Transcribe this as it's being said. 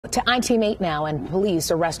To I-Team 8 now, and police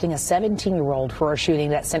arresting a 17-year-old for a shooting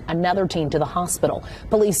that sent another teen to the hospital.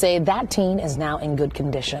 Police say that teen is now in good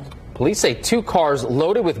condition. Police say two cars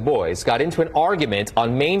loaded with boys got into an argument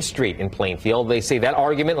on Main Street in Plainfield. They say that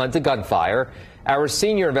argument led to gunfire. Our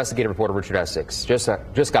senior investigative reporter, Richard Essex,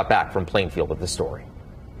 just got back from Plainfield with the story.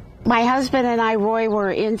 My husband and I, Roy,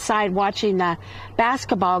 were inside watching the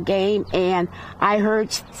basketball game, and I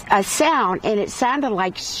heard a sound, and it sounded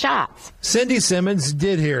like shots. Cindy Simmons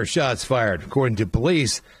did hear shots fired. According to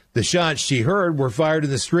police, the shots she heard were fired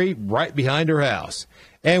in the street right behind her house.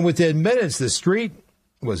 And within minutes, the street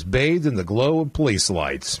was bathed in the glow of police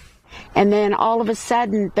lights. And then all of a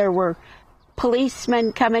sudden, there were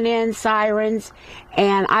policemen coming in, sirens,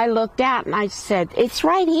 and I looked out, and I said, it's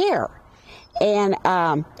right here. And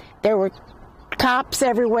there were cops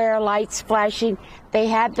everywhere, lights flashing. They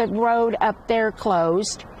had the road up there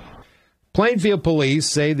closed. Plainfield police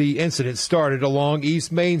say the incident started along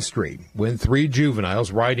East Main Street when three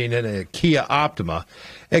juveniles riding in a Kia Optima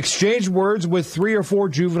exchanged words with 3 or 4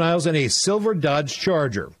 juveniles in a silver Dodge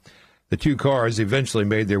Charger. The two cars eventually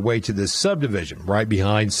made their way to this subdivision right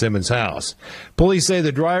behind Simmons' house. Police say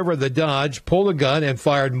the driver of the Dodge pulled a gun and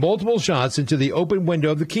fired multiple shots into the open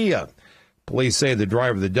window of the Kia. Police say the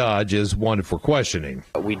driver of the Dodge is wanted for questioning.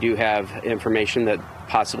 We do have information that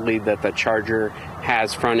possibly that the Charger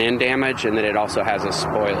has front end damage and that it also has a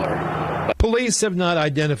spoiler. Police have not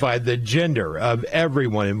identified the gender of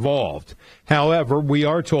everyone involved. However, we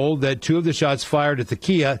are told that 2 of the shots fired at the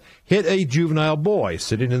Kia hit a juvenile boy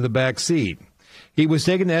sitting in the back seat. He was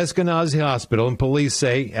taken to Eskenazi Hospital, and police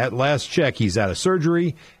say at last check he's out of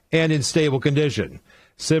surgery and in stable condition.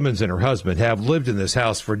 Simmons and her husband have lived in this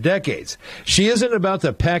house for decades. She isn't about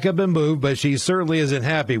to pack up and move, but she certainly isn't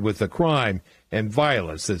happy with the crime and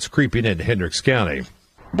violence that's creeping into Hendricks County.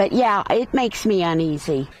 But yeah, it makes me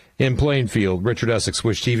uneasy. In Plainfield, Richard Essex,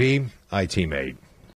 Wish TV, I-Team 8.